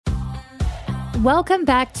Welcome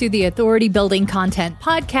back to the Authority Building Content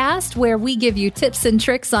Podcast, where we give you tips and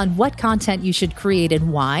tricks on what content you should create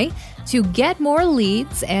and why to get more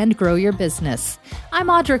leads and grow your business. I'm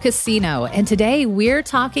Audra Casino, and today we're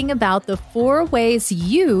talking about the 4 ways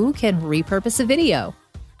you can repurpose a video.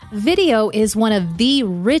 Video is one of the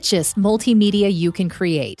richest multimedia you can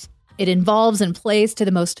create. It involves and plays to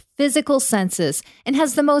the most physical senses and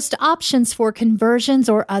has the most options for conversions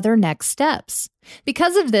or other next steps.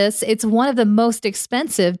 Because of this, it's one of the most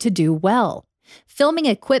expensive to do well. Filming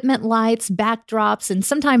equipment, lights, backdrops, and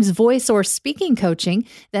sometimes voice or speaking coaching,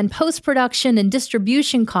 then post-production and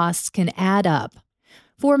distribution costs can add up.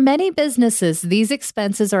 For many businesses, these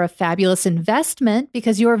expenses are a fabulous investment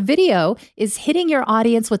because your video is hitting your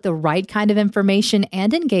audience with the right kind of information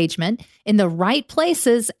and engagement in the right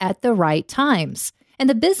places at the right times. And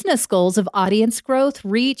the business goals of audience growth,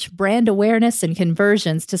 reach, brand awareness, and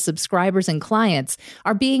conversions to subscribers and clients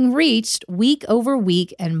are being reached week over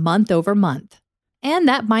week and month over month. And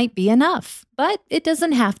that might be enough, but it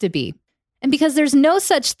doesn't have to be. And because there's no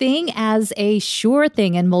such thing as a sure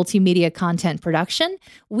thing in multimedia content production,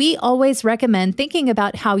 we always recommend thinking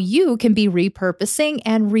about how you can be repurposing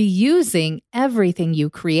and reusing everything you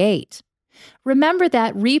create. Remember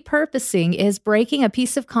that repurposing is breaking a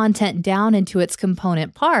piece of content down into its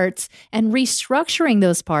component parts and restructuring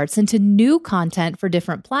those parts into new content for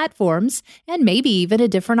different platforms and maybe even a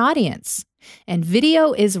different audience. And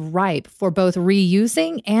video is ripe for both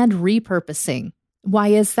reusing and repurposing. Why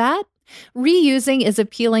is that? Reusing is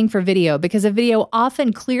appealing for video because a video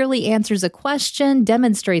often clearly answers a question,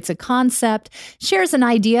 demonstrates a concept, shares an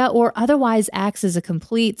idea, or otherwise acts as a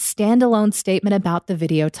complete standalone statement about the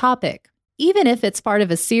video topic. Even if it's part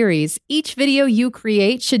of a series, each video you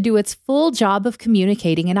create should do its full job of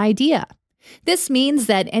communicating an idea. This means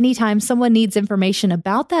that anytime someone needs information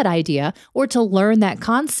about that idea or to learn that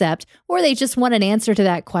concept, or they just want an answer to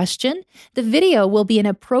that question, the video will be an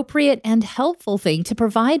appropriate and helpful thing to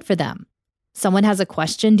provide for them. Someone has a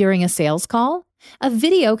question during a sales call? A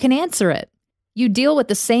video can answer it. You deal with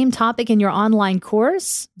the same topic in your online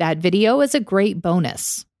course? That video is a great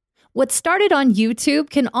bonus. What started on YouTube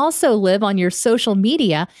can also live on your social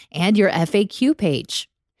media and your FAQ page.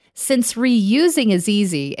 Since reusing is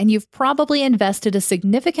easy and you've probably invested a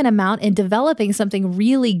significant amount in developing something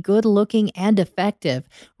really good looking and effective,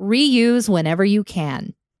 reuse whenever you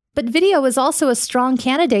can. But video is also a strong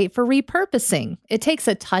candidate for repurposing. It takes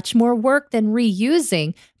a touch more work than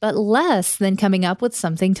reusing, but less than coming up with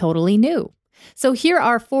something totally new. So here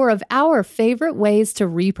are 4 of our favorite ways to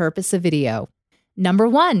repurpose a video. Number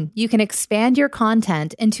 1, you can expand your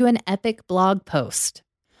content into an epic blog post.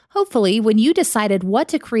 Hopefully, when you decided what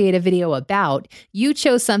to create a video about, you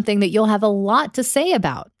chose something that you'll have a lot to say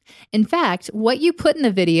about. In fact, what you put in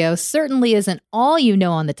the video certainly isn't all you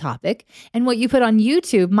know on the topic, and what you put on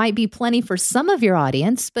YouTube might be plenty for some of your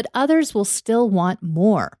audience, but others will still want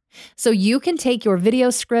more. So you can take your video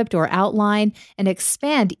script or outline and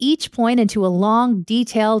expand each point into a long,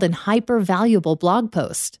 detailed, and hyper-valuable blog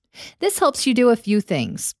post. This helps you do a few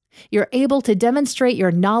things. You're able to demonstrate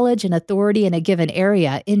your knowledge and authority in a given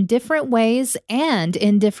area in different ways and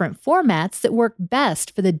in different formats that work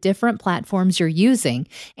best for the different platforms you're using.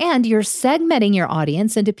 And you're segmenting your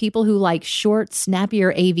audience into people who like short,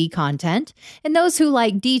 snappier AV content and those who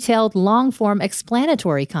like detailed, long-form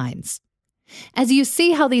explanatory kinds. As you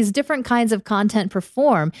see how these different kinds of content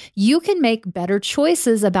perform, you can make better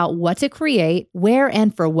choices about what to create, where,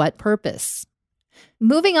 and for what purpose.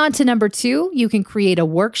 Moving on to number 2, you can create a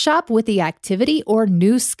workshop with the activity or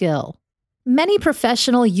new skill. Many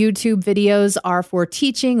professional YouTube videos are for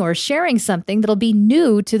teaching or sharing something that'll be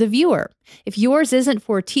new to the viewer. If yours isn't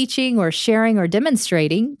for teaching or sharing or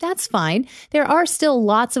demonstrating, that's fine. There are still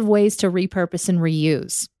lots of ways to repurpose and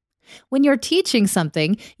reuse. When you're teaching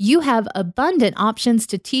something, you have abundant options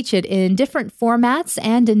to teach it in different formats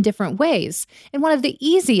and in different ways. And one of the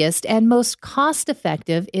easiest and most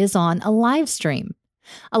cost-effective is on a live stream.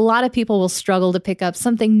 A lot of people will struggle to pick up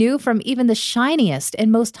something new from even the shiniest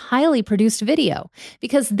and most highly produced video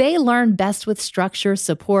because they learn best with structure,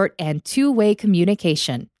 support, and two-way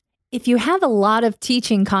communication. If you have a lot of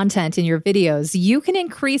teaching content in your videos, you can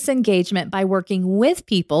increase engagement by working with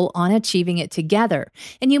people on achieving it together,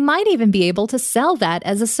 and you might even be able to sell that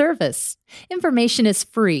as a service. Information is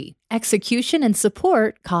free. Execution and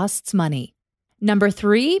support costs money. Number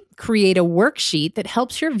 3, create a worksheet that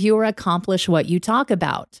helps your viewer accomplish what you talk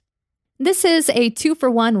about. This is a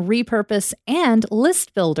 2-for-1 repurpose and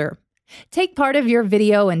list builder. Take part of your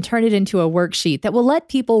video and turn it into a worksheet that will let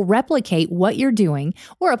people replicate what you're doing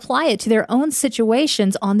or apply it to their own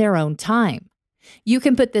situations on their own time. You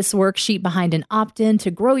can put this worksheet behind an opt-in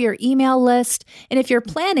to grow your email list. And if you're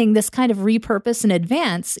planning this kind of repurpose in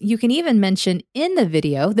advance, you can even mention in the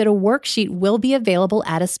video that a worksheet will be available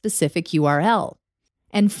at a specific URL.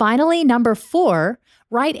 And finally, number 4,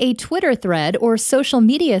 write a Twitter thread or social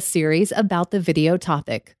media series about the video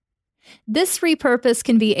topic. This repurpose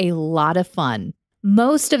can be a lot of fun.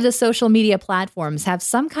 Most of the social media platforms have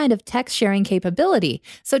some kind of text sharing capability,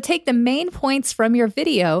 so take the main points from your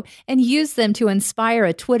video and use them to inspire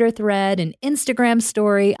a Twitter thread, an Instagram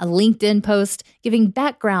story, a LinkedIn post, giving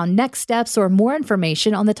background, next steps, or more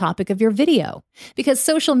information on the topic of your video. Because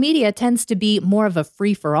social media tends to be more of a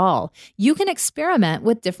free-for-all, you can experiment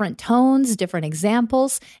with different tones, different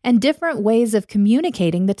examples, and different ways of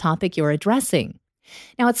communicating the topic you're addressing.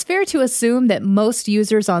 Now, it's fair to assume that most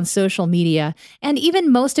users on social media and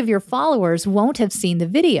even most of your followers won't have seen the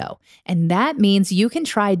video, and that means you can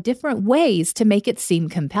try different ways to make it seem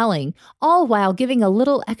compelling, all while giving a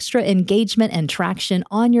little extra engagement and traction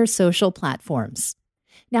on your social platforms.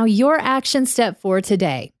 Now, your action step for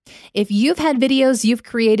today. If you've had videos you've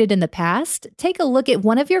created in the past, take a look at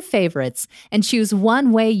one of your favorites and choose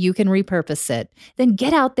one way you can repurpose it. Then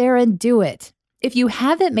get out there and do it. If you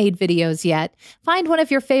haven't made videos yet, find one of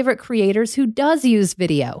your favorite creators who does use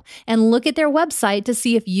video and look at their website to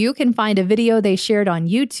see if you can find a video they shared on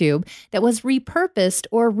YouTube that was repurposed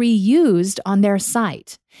or reused on their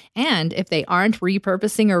site. And if they aren't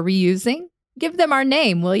repurposing or reusing, give them our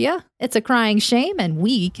name, will ya? It's a crying shame and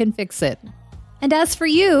we can fix it. And as for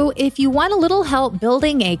you, if you want a little help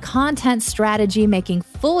building a content strategy making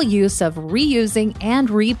full use of reusing and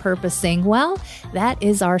repurposing, well, that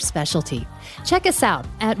is our specialty. Check us out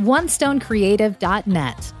at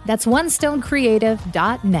onestonecreative.net. That's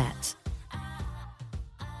onestonecreative.net.